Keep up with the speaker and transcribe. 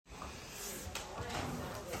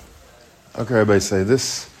Okay, everybody say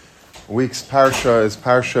this week's parsha is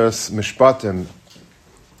Parshas Mishpatim,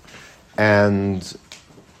 and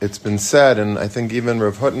it's been said, and I think even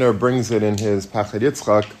Rav Hutner brings it in his Pachad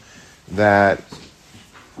Yitzchak, that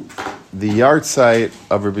the yahrzeit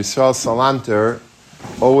of Rabbi Yisrael Salanter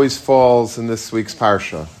always falls in this week's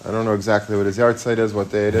parsha. I don't know exactly what his yahrzeit is, what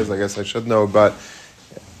day it is. I guess I should know, but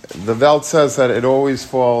the Welt says that it always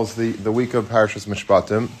falls the week of Parshas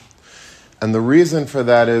Mishpatim. And the reason for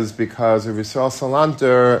that is because Rabbi Yisrael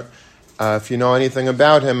Salanter, if you know anything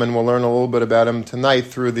about him, and we'll learn a little bit about him tonight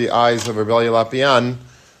through the eyes of Elyah Lopian,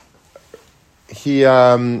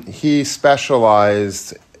 he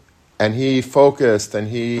specialized and he focused and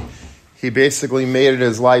he basically made it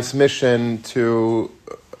his life's mission to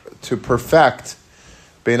perfect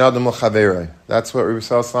Bein Adam L'Chaverei. That's what Rabbi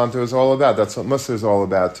Yisrael Salanter is all about. That's what Musar is all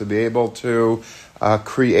about, to be able to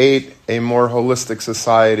create a more holistic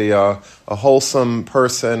society, a wholesome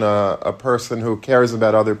person, a person who cares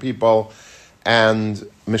about other people. And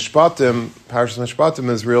Mishpatim, Parashas Mishpatim,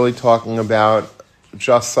 is really talking about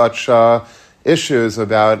just such issues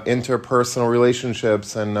about interpersonal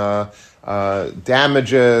relationships and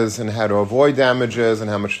damages and how to avoid damages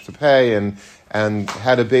and how much to pay and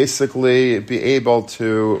how to basically be able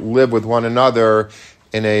to live with one another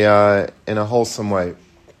in a wholesome way.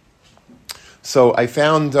 So I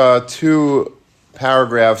found two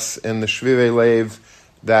paragraphs in the Shvivei Lev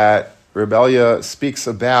that Elyah speaks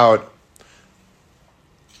about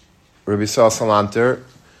Rabbi Yisrael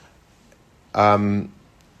Salanter.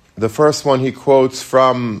 The first one he quotes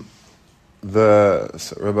from the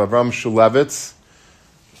Rabbi Avram Shulevitz,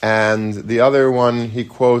 and the other one he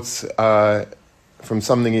quotes from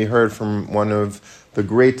something he heard from one of the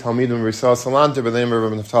great Talmidim of Rabbi Yisrael Salanter by the name of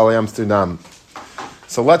Rabbi Naftali Amsterdam.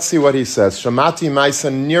 So let's see what he says. Shamati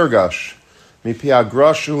Maisa Nirgash Mipi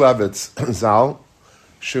Agrosh Shulevitz Zal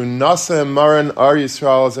Shu Nasa Maran Ar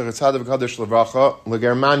Yisrael Zeretzadav Kadosh Levracha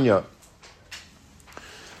LeGermania.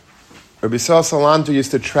 Rabbi Yisrael Salanter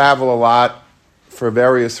used to travel a lot for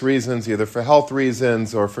various reasons, either for health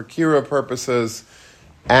reasons or for kira purposes,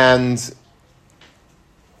 and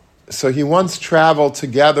so he once traveled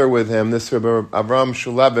together with him, this Rabbi Avram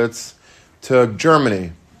Shulevitz, to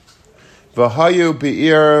Germany. V'hayu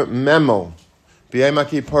be'ir Memel, b'yom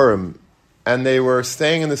Kippurim, and they were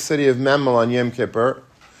staying in the city of Memel on Yom Kippur.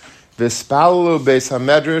 V'spalalu beis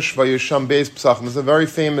hamedrash v'yusham beis psachim. It's a very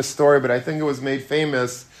famous story, but I think it was made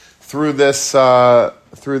famous through this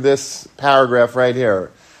paragraph right here,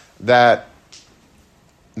 that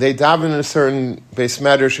they davened in a certain beis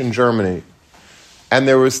medrash in Germany, and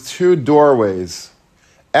there was two doorways.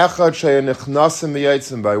 One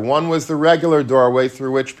was the regular doorway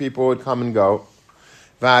through which people would come and go.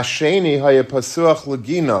 The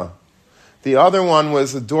other one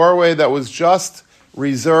was a doorway that was just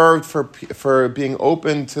reserved for being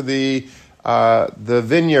open to the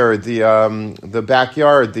vineyard, the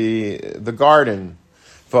backyard, the garden.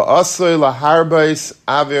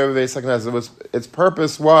 Its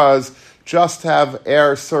purpose was just to have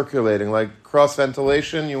air circulating, like cross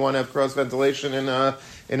ventilation. You want to have cross ventilation in a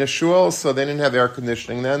shul, so they didn't have air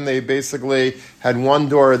conditioning then. They basically had one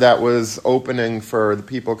door that was opening for the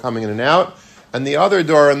people coming in and out, and the other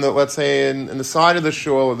door, let's say in the side of the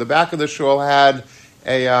shul or the back of the shul, had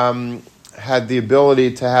the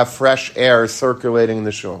ability to have fresh air circulating in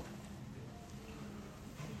the shul.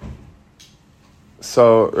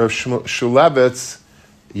 So Rav Shulevitz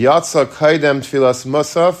Yatsa Kaidem Tfilas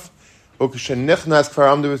Musaf. He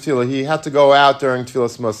had to go out during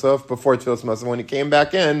Tfilas Musaf, before Tfilas Musaf. When he came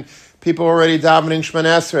back in, people were already davening Shemon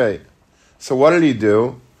Esrei. So what did he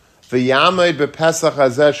do?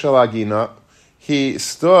 He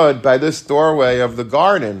stood by this doorway of the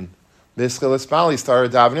garden. He started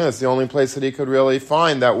davening. It's the only place that he could really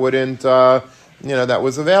find that wouldn't, that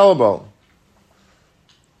was available.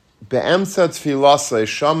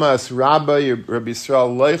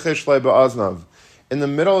 In the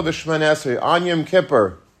middle of the Shemon Esrei, on Yom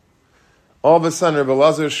Kippur, all of a sudden, Rabbi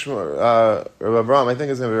Avram, I think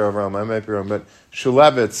his name is Rabbi Avram, I might be wrong, but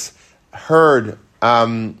Shulevitz heard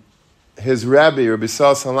his Rebbe, Rabbi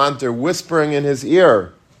Yisrael Salanter, whispering in his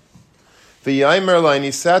ear. And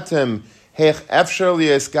he said to him,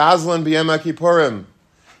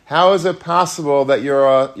 how is it possible that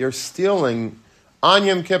you're stealing on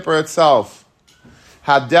Yom Kippur itself?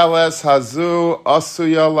 Hadeles hazu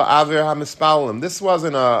asuya la'avir hamispalim. This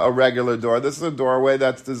wasn't a regular door. This is a doorway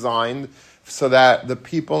that's designed so that the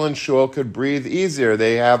people in shul could breathe easier.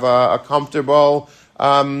 They have a comfortable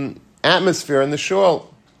atmosphere in the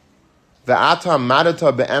shul. The atam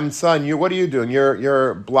madata be'emtza, and what are you doing?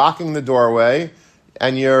 You're blocking the doorway,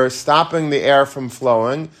 and you're stopping the air from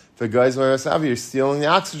flowing. The guys you're stealing the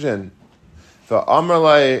oxygen. The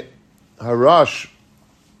Amrlai Harash,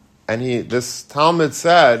 and this Talmud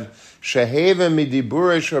said, Sheheva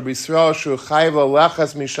midiburish Rabbi Yisrael shu chayva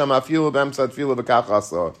lechas misham afilu b'emsat filu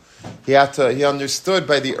b'kachaso. He understood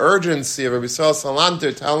by the urgency of Rabbi Yisrael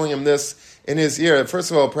Salanter telling him this in his ear.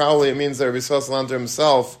 First of all, probably it means that Rabbi Yisrael Salanter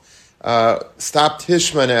himself stopped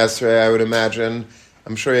his Shemana Esrei, I would imagine.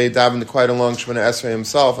 I'm sure he davened quite a long Shemana Esrei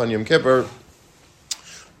himself on Yom Kippur.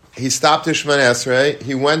 He stopped his Shemana Esrei.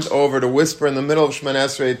 He went over to whisper in the middle of Shemana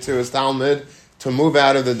Esrei to his Talmud to move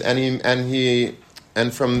out of the,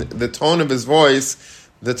 and from the tone of his voice,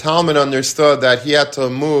 the Talmud understood that he had to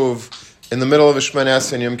move in the middle of a Shemana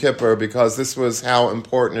Esrei in Yom Kippur because this was how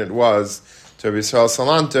important it was to Rabbi Yisrael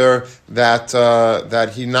Salanter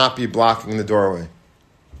that he not be blocking the doorway.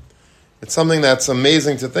 It's something that's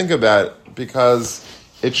amazing to think about because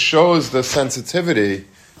it shows the sensitivity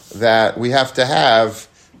that we have to have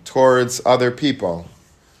towards other people.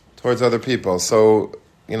 So,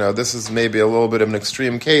 this is maybe a little bit of an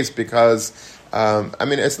extreme case because,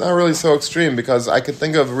 it's not really so extreme because I could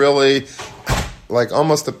think of really like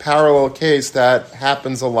almost a parallel case that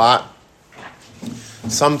happens a lot.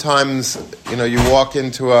 Sometimes, you walk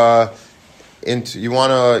you want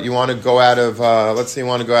to go out of, let's say you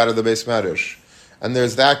want to go out of the Beis Medrash, and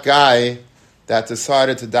there's that guy that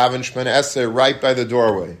decided to daven Shemana Esrei right by the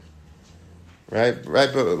doorway. Right,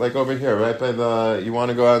 like over here, right by you want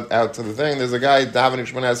to go out to the thing, there's a guy davening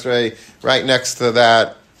Shemana Esrei right next to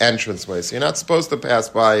that entranceway. So you're not supposed to pass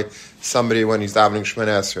by somebody when he's davening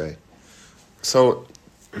Shemana Esrei. So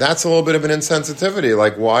that's a little bit of an insensitivity.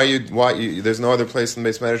 Like why you there's no other place in the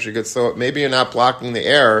Beis Medrash you get, so maybe you're not blocking the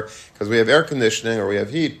air because we have air conditioning or we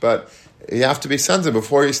have heat, but you have to be sensitive.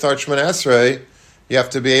 Before you start Shemana Esrei, you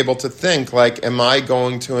have to be able to think like, am I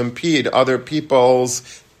going to impede other people's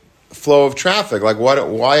flow of traffic? Like,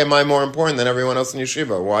 why am I more important than everyone else in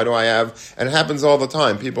yeshiva? Why do I have? And it happens all the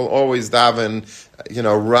time. People always daven,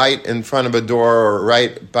 right in front of a door or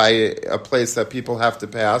right by a place that people have to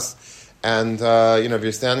pass. And if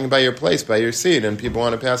you're standing by your place, by your seat, and people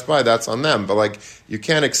want to pass by, that's on them. But you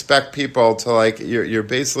can't expect people to you're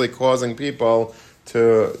basically causing people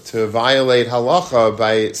to violate halacha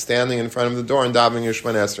by standing in front of the door and davening your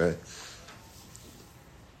Shemana Esrei.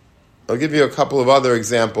 I'll give you a couple of other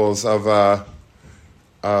examples of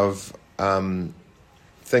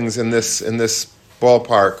things in this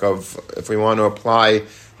ballpark of if we want to apply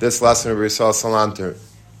this lesson of Yisrael Salanter.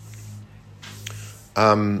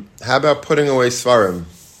 How about putting away Svarim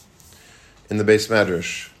in the Beis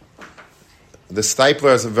Medrash? The Stipler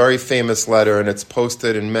has a very famous letter, and it's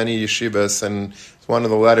posted in many yeshivas, and it's one of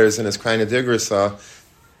the letters in his Kraina Digrasa.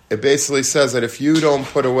 It basically says that if you don't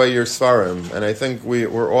put away your Svarim, and I think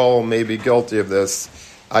we're all maybe guilty of this,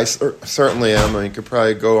 I certainly am, and you could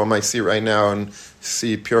probably go on my seat right now and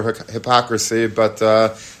see pure hypocrisy, but we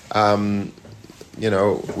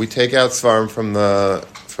take out Svarim from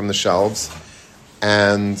the shelves,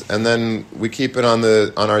 and then we keep it on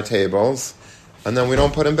our tables, and then we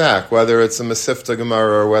don't put them back, whether it's a Masifta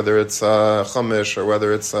Gemara, or whether it's a Chumash, or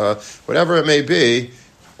whether it's whatever it may be.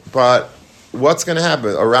 But what's going to happen?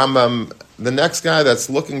 A Rambam, the next guy that's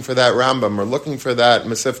looking for that Rambam, or looking for that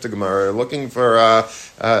Masifta Gemara, or looking for,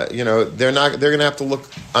 they're going to have to look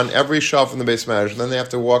on every shelf in the Beis Medrash, and then they have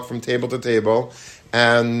to walk from table to table,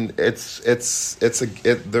 and the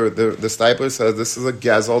Stipler says this is a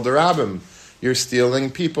Gezel D'Rabim. You're stealing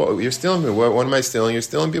people. You're stealing me. What am I stealing? You're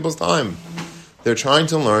stealing people's time. They're trying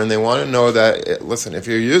to learn. They want to know that, listen, if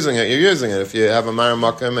you're using it, you're using it. If you have a Ma'ar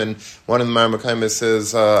Makam and one of the Ma'ar Makam is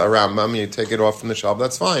a Rambam, you take it off from the shelf,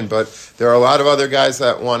 that's fine. But there are a lot of other guys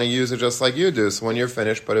that want to use it just like you do. So when you're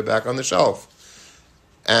finished, put it back on the shelf.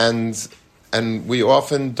 And we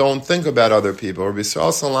often don't think about other people. Rabbi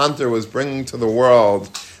Yisrael Salanter was bringing to the world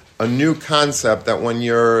a new concept that when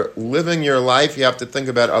you're living your life, you have to think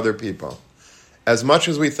about other people. As much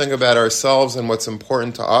as we think about ourselves and what's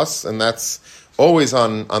important to us, and that's always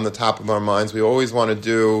on the top of our minds, we always want to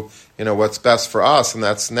do, what's best for us, and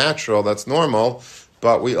that's natural, that's normal.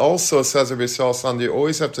 But we also, says Rabbi Yisrael Salanter, you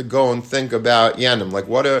always have to go and think about Yanim, like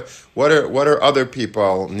what are other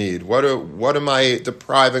people need? What am I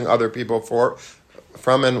depriving other people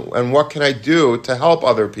from, and what can I do to help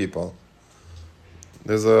other people?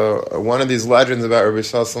 There's one of these legends about Rabbi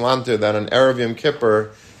Yisrael Salanter that on Erev Yom Kippur,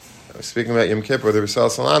 speaking about Yom Kippur, the Yisrael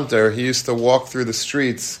Salanter, he used to walk through the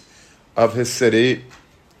streets of his city,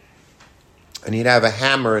 and he'd have a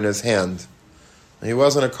hammer in his hand. And he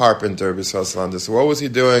wasn't a carpenter, Yisrael Salanter, so what was he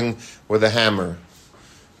doing with a hammer?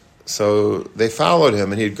 So they followed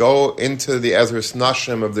him, and he'd go into the Ezras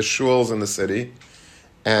Nashim of the shuls in the city,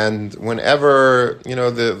 And whenever,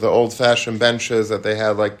 the old-fashioned benches that they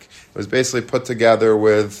had, like, it was basically put together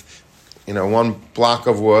with, one block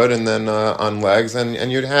of wood and then on legs,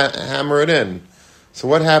 and you'd hammer it in. So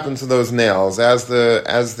what happens to those nails as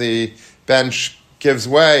the bench gives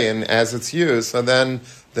way and as it's used? So then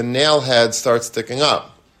the nail head starts sticking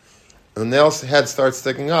up. When the nail head starts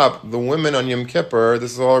sticking up, the women on Yom Kippur,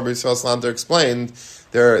 this is all Rabbi Salanter explained,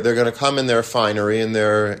 they're going to come in their finery, in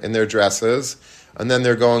their dresses, and then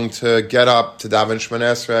they're going to get up to daven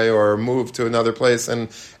Shemona Esrei or move to another place, and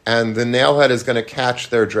the nail head is going to catch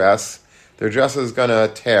their dress. Their dress is going to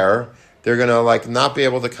tear. They're going to not be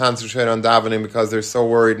able to concentrate on davening because they're so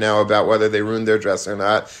worried now about whether they ruined their dress or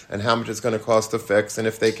not, and how much it's going to cost to fix, and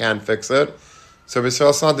if they can fix it. So Rabbi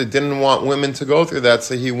Salanter didn't want women to go through that,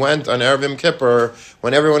 so he went on Erev Yom Kippur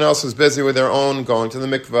when everyone else was busy with their own, going to the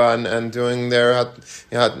mikvah and doing their,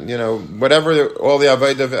 whatever, all the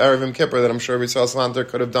avodah of Erev Yom Kippur that I'm sure Rabbi Salanter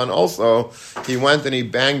could have done also. He went and he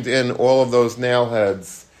banged in all of those nail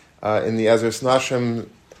heads in the Ezras Nashim,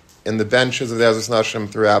 in the benches of the Ezras Nashim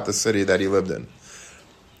throughout the city that he lived in.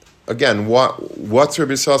 Again, what's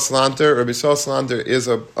Rabbi Salanter? Rabbi Salanter is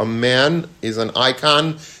a man, he's an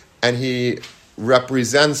icon, and he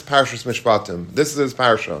represents Parshas Mishpatim. This is his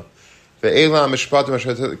parsha. Ve'ela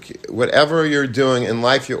Mishpatim. Whatever you're doing in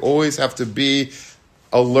life, you always have to be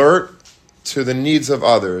alert to the needs of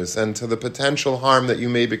others and to the potential harm that you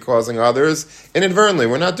may be causing others inadvertently.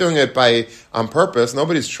 We're not doing it on purpose.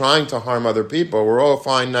 Nobody's trying to harm other people. We're all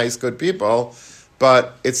fine, nice, good people.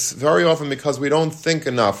 But it's very often because we don't think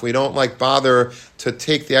enough. We don't bother to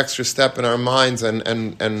take the extra step in our minds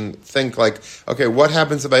and think okay, what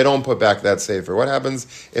happens if I don't put back that sefer? What happens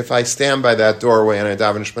if I stand by that doorway and I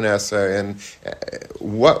daven Shemona Esrei? And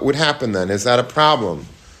what would happen then? Is that a problem?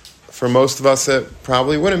 For most of us, it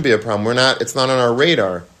probably wouldn't be a problem. It's not on our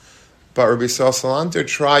radar. But Rabbi Salanter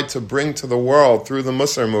tried to bring to the world, through the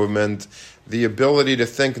Musar movement, the ability to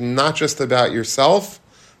think not just about yourself,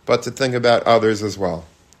 but to think about others as well.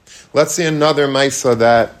 Let's see another Maisa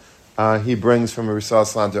that he brings from Rabbi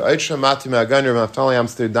Salanter.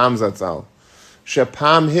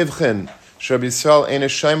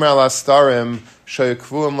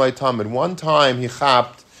 One time he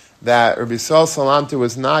chapped that Rabbi Salanter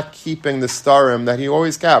was not keeping the starim that he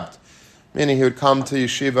always kept. Meaning he would come to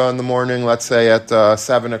yeshiva in the morning, let's say at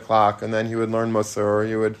 7 o'clock, and then he would learn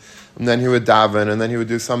Musar, and then he would daven, and then he would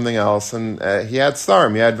do something else. And he had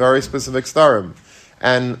starim. He had very specific starim.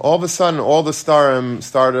 And all of a sudden, all the starim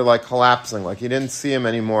started collapsing. He didn't see him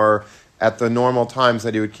anymore at the normal times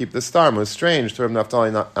that he would keep the starim. It was strange to Reb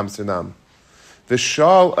Naftali Amsterdam.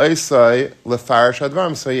 V'shal Eisai lefarish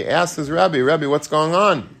advarim. So he asked his Rabbi, what's going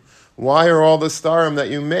on? Why are all the starim that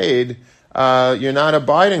you made, you're not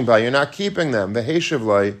abiding by, you're not keeping them?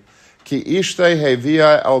 V'heshivlai ki ishtei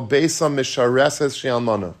hevia el beisa mishareses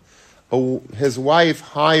she'almana. His wife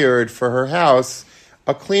hired for her house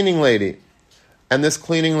a cleaning lady. And this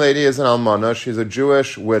cleaning lady is an almana. She's a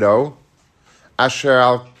Jewish widow. Asher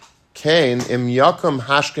al kain im yakum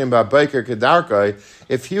hashkim ba'bayker kedarkai.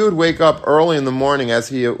 If he would wake up early in the morning, as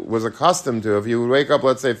he was accustomed to, if he would wake up,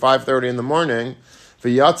 let's say 5:30 in the morning,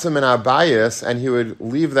 v'yatzim in abayis, and he would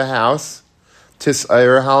leave the house,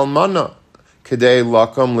 tisayir halmana kedei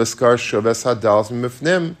lakum liskar shubes hadals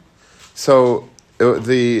mifnim. So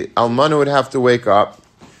the almana would have to wake up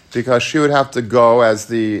because she would have to go as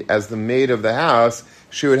the maid of the house.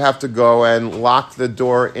 She would have to go and lock the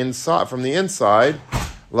door inside from the inside.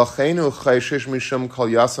 Lachenu chayshish mishum kol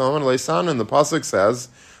yasam and leisan. And the pasuk says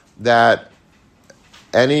that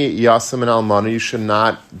any yasam and almana you should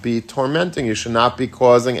not be tormenting. You should not be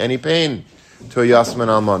causing any pain to a yasam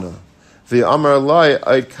and almana.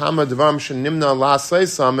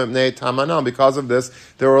 Because of this,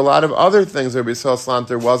 there were a lot of other things that Rabbi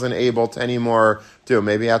Salanter wasn't able to anymore do.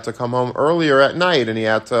 Maybe he had to come home earlier at night, and he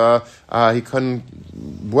couldn't,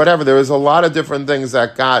 whatever. There was a lot of different things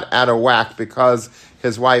that got out of whack because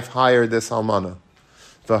his wife hired this almana.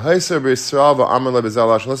 Listen to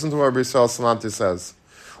what Rabbi Salanter says.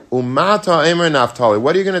 What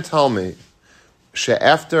are you going to tell me?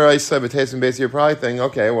 After I said basically you're probably thinking,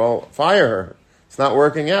 okay, well, fire her. It's not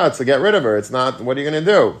working out, so get rid of her. It's not, what are you going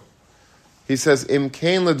to do? He says, if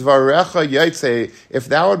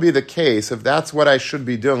that would be the case, if that's what I should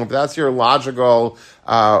be doing, if that's your logical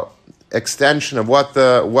extension of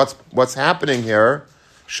what's happening here,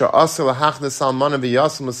 it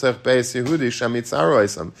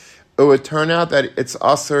would turn out that it's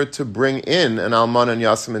usher to bring in an alman and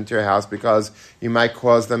yasim into your house because you might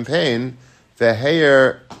cause them pain. That's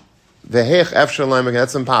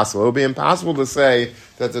impossible. It would be impossible to say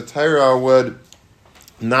that the Torah would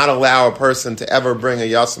not allow a person to ever bring a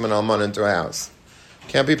Yasam and Alman into a house.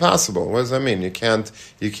 Can't be possible. What does that mean? You can't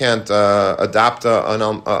adopt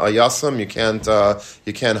a Yasam. You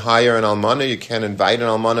can't hire an Almana. You can't invite an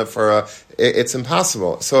Almana for it's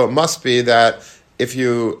impossible. So it must be that if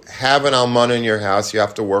you have an Almana in your house, you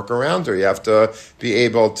have to work around her. You have to be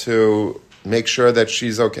able to make sure that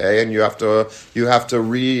she's okay, and you have to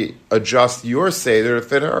readjust your seder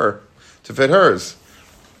to fit hers.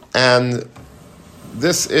 And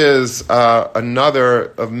this is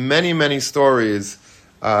another of many, many stories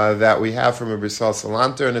that we have from Rabbi Yisrael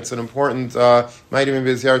Salanter, and it's an important, might even be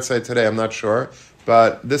his yard site today, I'm not sure,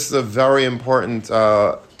 but this is a very important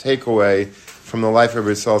takeaway from the life of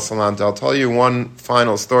Rabbi Yisrael Salanter. I'll tell you one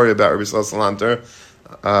final story about Rabbi Yisrael Salanter.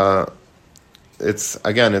 I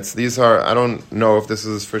don't know if this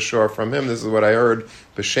is for sure from him, this is what I heard,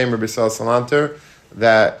 B'Shem Rabbi Yisrael Salanter,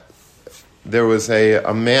 that there was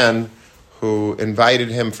a man who invited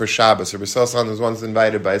him for Shabbos. Rabbi Yisrael Salanter was once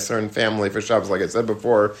invited by a certain family for Shabbos. Like I said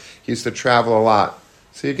before, he used to travel a lot.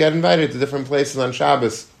 So he'd get invited to different places on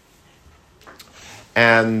Shabbos.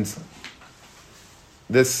 And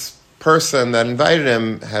this person that invited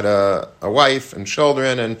him had a wife and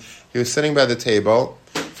children, and he was sitting by the table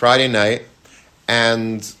Friday night,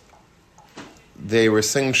 and they were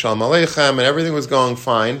singing Shalom Aleichem, and everything was going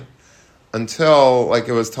fine until it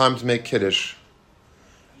was time to make Kiddush.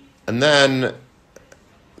 And then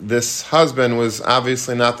this husband was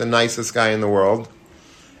obviously not the nicest guy in the world.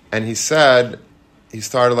 And he started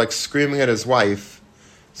screaming at his wife,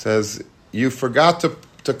 says, "You forgot to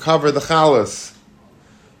cover the chalas.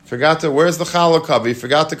 Where's the challah cover? You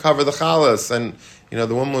forgot to cover the chalas." And,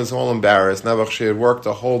 the woman was all embarrassed. Nebuch, she had worked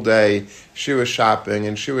a whole day. She was shopping,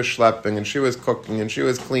 and she was schlepping, and she was cooking, and she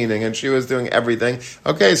was cleaning, and she was doing everything.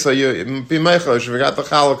 Okay, so you be meichel, she forgot the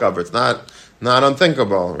challah cover. It's not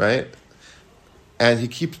unthinkable, right? And he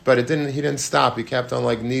didn't stop. He kept on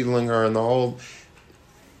needling her and the whole.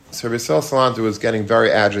 So Rabbi Yisrael Salanter was getting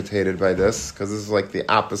very agitated by this, because this is the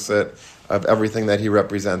opposite of everything that he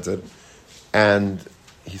represented. And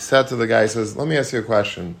he said to the guy, he says, "Let me ask you a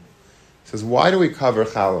question." He says, "Why do we cover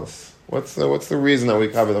chalas? What's the reason that we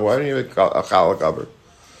cover them? Why don't you have a challah cover?"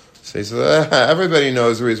 So he says, everybody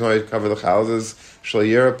knows the reason why we cover the chalas is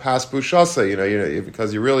Shlayira pas bushasa,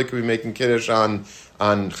 because you really could be making kiddush on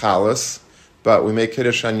chalas, but we make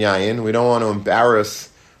kiddush on yayin. We don't want to embarrass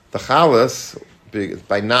the chalas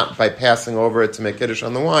by passing over it to make kiddush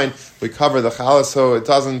on the wine. We cover the chalas so it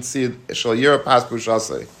doesn't see Shlayira pas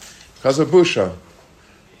bushasa because of busha.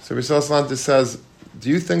 So Rabbi Yisrael Salanter says, do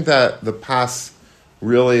you think that the pas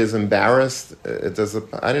really is embarrassed?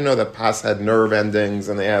 I didn't know that pas had nerve endings,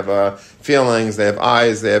 and they have feelings, they have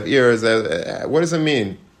eyes, they have ears. What does it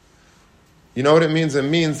mean? You know what it means? It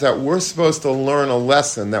means that we're supposed to learn a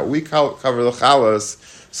lesson, that we cover the chalas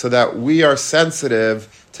so that we are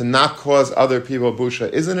sensitive to not cause other people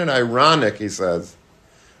busha. Isn't it ironic, he says,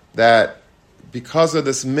 that because of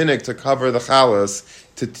this minhag to cover the chalas,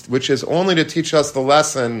 which is only to teach us the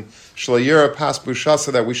lesson, shlayira pas busha,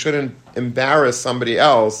 so that we shouldn't embarrass somebody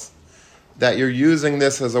else, that you're using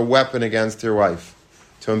this as a weapon against your wife,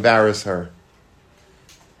 to embarrass her.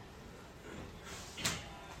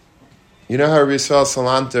 You know how Rabbi Yisrael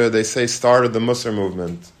Salanter, they say, started the Musar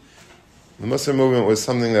movement. The Musar movement was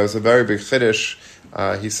something that was a very big chiddush.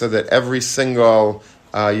 He said that every single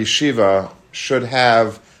yeshiva should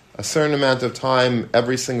have a certain amount of time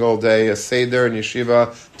every single day, a seder in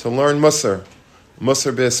yeshiva, to learn Musar.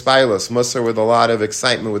 Musar b'espilus, Musar with a lot of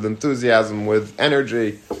excitement, with enthusiasm, with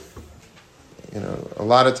energy. A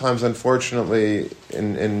lot of times, unfortunately,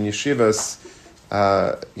 in yeshivas,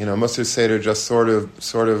 Musar seder just sort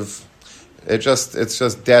of, it's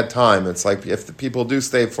just dead time. It's like if the people do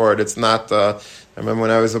stay for it, it's not. I remember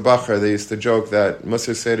when I was a bacher, they used to joke that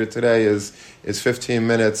Musar seder today is 15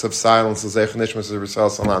 minutes of silence as Zeich Nishmas Rabbi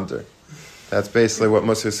Yisrael Salanter. That's basically what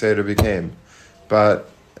Musar seder became. But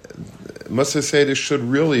Musar seder should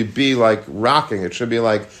really be rocking. It should be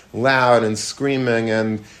loud and screaming.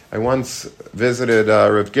 And I once visited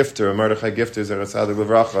Rav Gifter, Mordechai Gifter, Zeres Tzaddik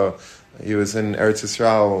Livracha. He was in Eretz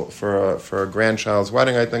Yisrael for a grandchild's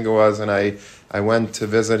wedding, I think it was, and I went to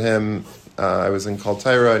visit him. I was in Kol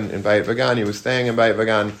Torah in Bayit Vagan. He was staying in Bayit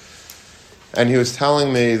Vagan, and he was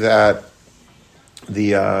telling me that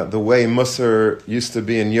the way Musar used to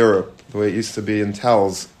be in Europe, the way it used to be in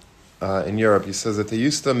Telz in Europe, he says that they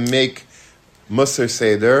used to make Musar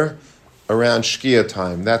Seder around Shkia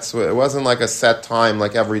time. It wasn't a set time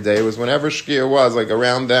every day. It was whenever Shkia was,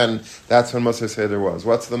 around then, that's when Musar Seder was.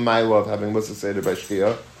 What's the mila of having Musar Seder by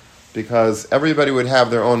Shkia? Because everybody would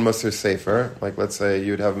have their own Musar Sefer. Let's say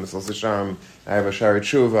you'd have Misal Sisharim, I have a Shari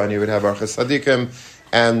Tshuva, and you would have Archas Sadikim,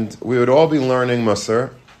 and we would all be learning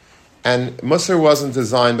Musar. And Musar wasn't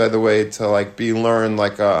designed, by the way, to be learned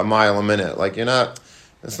like a mile a minute.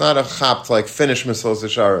 It's not a chap to finish Mesilas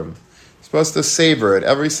Yesharim. You're supposed to savor it.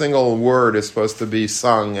 Every single word is supposed to be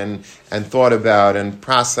sung and thought about and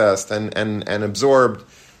processed and absorbed.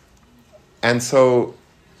 And so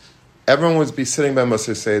everyone would be sitting by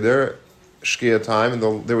Musar Seder, Shkia time,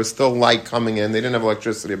 and there was still light coming in. They didn't have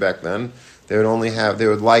electricity back then. They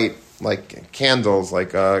would light candles,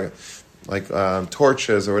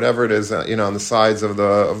 torches or whatever it is, on the sides of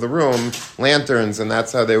the room, lanterns, and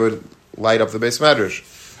that's how they would light up the Beis Medrash.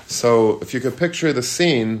 So if you could picture the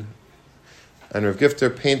scene, and Rav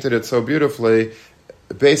Gifter painted it so beautifully,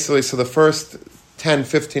 basically, so the first 10,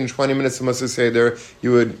 15, 20 minutes of Mesilas Seder,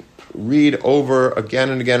 you would read over again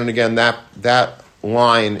and again and again that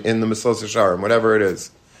line in the Mesilas Yesharim, whatever it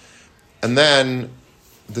is. And then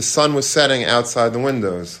the sun was setting outside the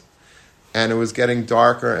windows, and it was getting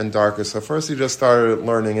darker and darker. So first you just started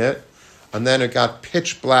learning it, and then it got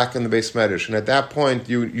pitch black in the Beis Medrash. And at that point,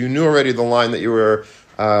 you knew already the line that you were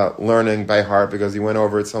learning by heart because you went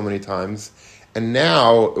over it so many times. And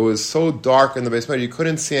now it was so dark in the Beis Medrash, you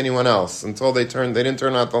couldn't see anyone else until they didn't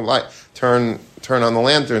turn out the light, turn on the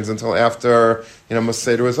lanterns until after Mesilas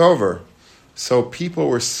Seder was over. So people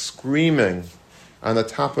were screaming on the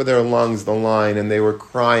top of their lungs the line, and they were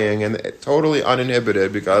crying, and totally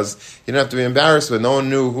uninhibited because you didn't have to be embarrassed with it. No one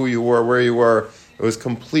knew who you were, where you were. It was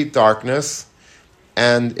complete darkness,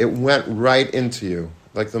 and it went right into you.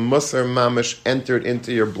 Like the Musar Mamish entered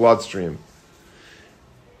into your bloodstream.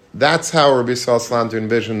 That's how Rabbi Salanter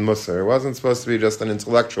envisioned Musar. It wasn't supposed to be just an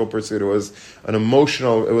intellectual pursuit. It was an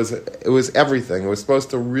emotional, it was everything. It was supposed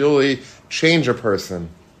to really change a person.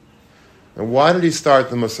 And why did he start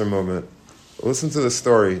the Musar movement? Listen to the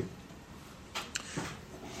story.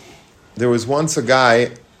 There was once a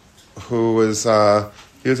guy who was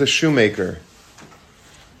he was a shoemaker,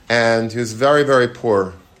 and he was very, very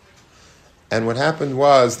poor. And what happened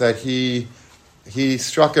was that he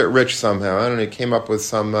struck it rich somehow. I don't know. He came up with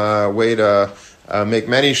some way to make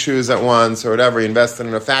many shoes at once or whatever. He invested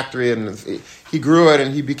in a factory, and he grew it,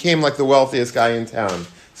 and he became like the wealthiest guy in town.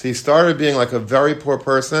 So he started being like a very poor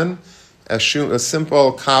person, a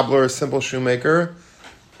simple cobbler, a simple shoemaker,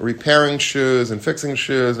 repairing shoes and fixing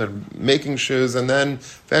shoes and making shoes, and then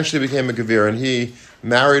eventually became a gevir. And he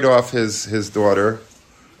married off his daughter,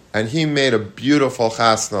 and he made a beautiful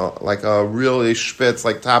chasna, like a really spitz,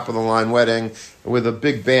 like top of the line wedding with a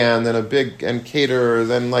big band and caterers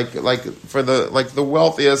and like for the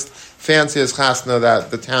wealthiest, fanciest chasna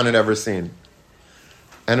that the town had ever seen.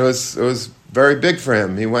 And it was very big for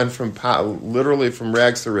him. He went literally from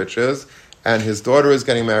rags to riches. And his daughter was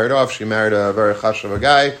getting married off. She married a very chashuv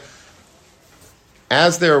guy.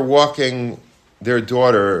 As they were walking their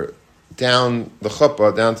daughter down to the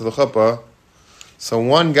chuppah, so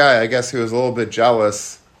one guy, I guess he was a little bit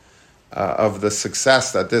jealous of the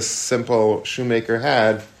success that this simple shoemaker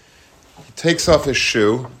had. He takes off his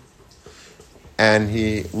shoe and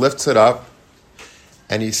he lifts it up,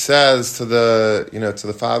 and he says to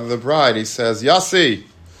the father of the bride, he says, "Yossi,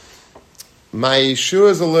 my heel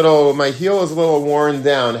is a little worn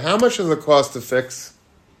down. How much does it cost to fix?"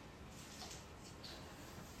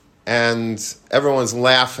 And everyone's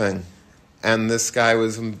laughing. And this guy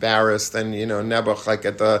was embarrassed. And, Nebuch, like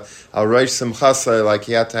at the Al Rosh Simchasa, like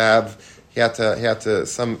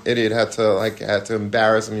some idiot had to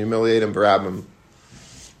embarrass him, humiliate him, grab him.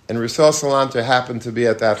 And Rousseau Salanter happened to be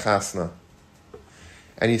at that chasna.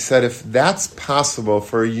 And he said, if that's possible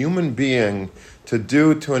for a human being to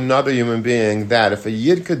do to another human being that, if a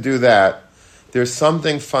Yid could do that, there's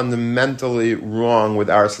something fundamentally wrong with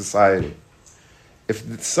our society.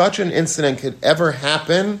 If such an incident could ever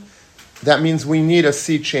happen, that means we need a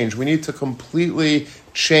sea change. We need to completely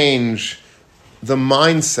change the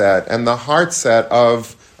mindset and the heart set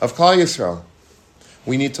of Klal Yisrael.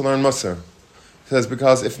 We need to learn Musar.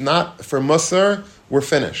 Because if not for Musar, we're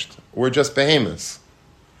finished. We're just behemoths.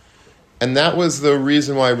 And that was the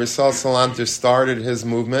reason why Rizal Salanter started his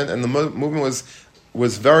movement, and the movement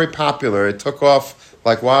was very popular. It took off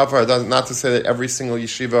like wildfire. Not to say that every single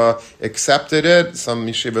yeshiva accepted it. Some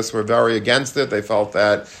yeshivas were very against it. They felt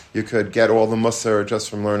that you could get all the Musar just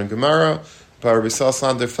from learning Gemara. But Rizal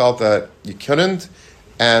Salanter felt that you couldn't.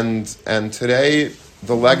 And today,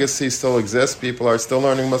 the legacy still exists. People are still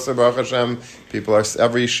learning Musar, Baruch Hashem.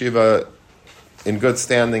 Every yeshiva in good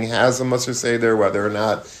standing has a Musar Seder, whether or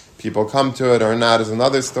not people come to it or not is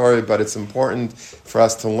another story, but it's important for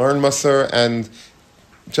us to learn Musar, and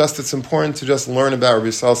it's important to just learn about Rabbi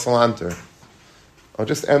Salanter. I'll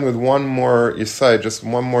just end with one more Yisai, just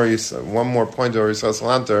one more point over Yisrael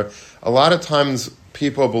Salanter. A lot of times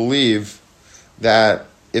people believe that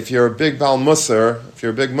if you're a big Baal Musar, if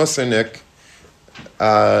you're a big Musarnik,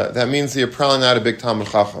 that means that you're probably not a big Talmud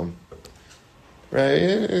Chacham.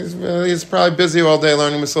 Right? He's probably busy all day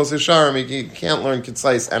learning Mesos Yesharim. He can't learn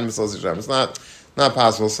Kitzais and Mesos Yesharim. It's not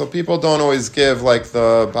possible. So people don't always give like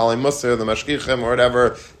the Balei Musar, the Mashkichim, or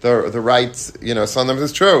whatever, the rights. Sometimes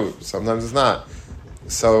it's true, sometimes it's not.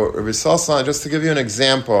 So Rabbi Salanter, just to give you an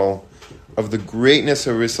example of the greatness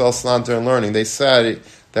of Rabbi Salanter in learning, they said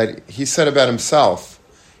that he said about himself,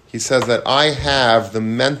 he says that I have the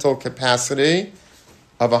mental capacity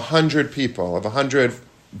of 100 people, of 100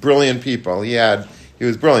 brilliant people. He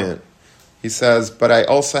was brilliant. He says, but I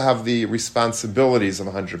also have the responsibilities of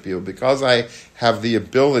 100 people. Because I have the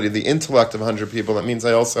ability, the intellect of 100 people, that means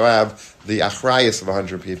I also have the achrayus of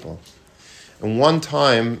 100 people. And one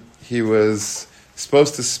time, he was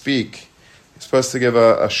supposed to speak, supposed to give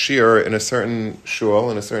a shir in a certain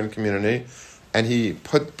shul, in a certain community, and he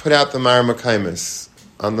put out the Mar Makaimis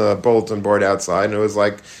on the bulletin board outside, and it was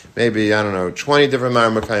like maybe, 20 different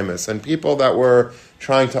Mar Makaimis, and people that were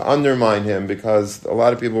trying to undermine him because a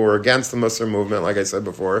lot of people were against the Musar movement, like I said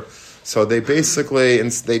before. So they basically,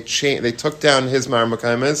 they took down his Mar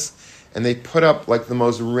Makaimis and they put up like the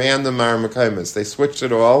most random Mar Makaimis. They switched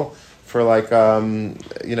it all for like, I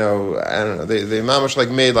don't know, they mamash like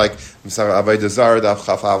made like, and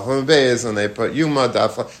they put Yuma,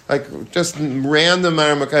 like just random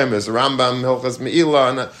Mar Makaimis, Rambam, Hilchas Me'ilah,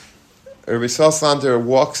 and Rabbi Salanter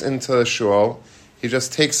walks into the shul. He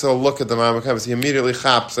just takes a look at the Mar Makaimis. He immediately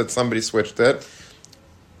chaps that somebody switched it.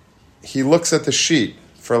 He looks at the sheet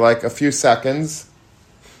for like a few seconds.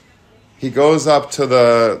 He goes up to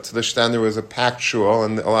the stand. There was a packed shul,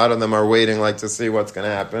 and a lot of them are waiting like to see what's going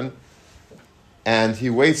to happen. And he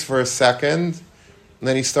waits for a second, and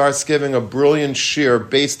then he starts giving a brilliant shir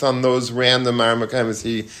based on those random Mar Makaimis.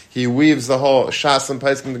 He weaves the whole Shas and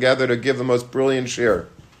Paiskim together to give the most brilliant shir.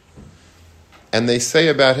 And they say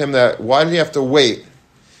about him that, why did he have to wait?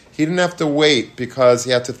 He didn't have to wait because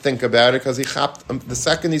he had to think about it, because the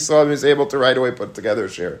second he saw him, he was able to right away put together a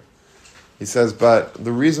shir. He says, but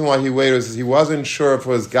the reason why he waited was he wasn't sure if it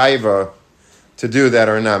was gaiva to do that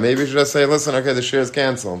or not. Maybe he should just say, listen, okay, the shir is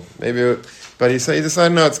canceled. But he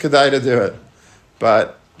decided, no, it's kedai to do it.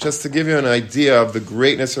 But just to give you an idea of the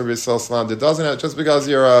greatness of Yisrael Salanter, it doesn't have, just because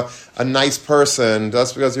you're a nice person,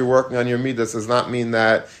 just because you're working on your midas, does not mean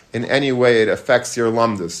that in any way it affects your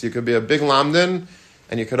lamdus. You could be a big lamdan,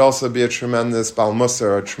 and you could also be a tremendous Bal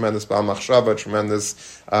Musar, a tremendous Bal Machshava, a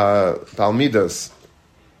tremendous Bal Midas.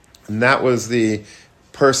 And that was the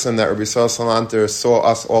person that Rabbi Salanter saw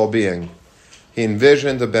us all being. He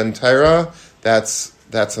envisioned a Ben Torah that's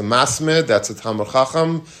a masmid, that's a Talmud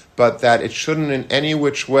Chacham, but that it shouldn't in any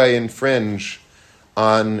which way infringe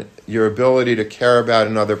on your ability to care about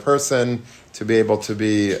another person, to be able to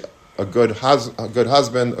be a good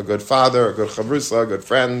husband, a good father, a good chavrusa, a good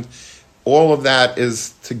friend. All of that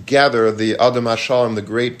is together the Adam HaShalom, the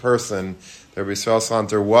great person that Rabbi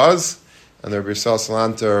Salanter was, and that Rabbi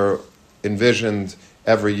Salanter envisioned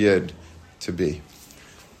every Yid to be.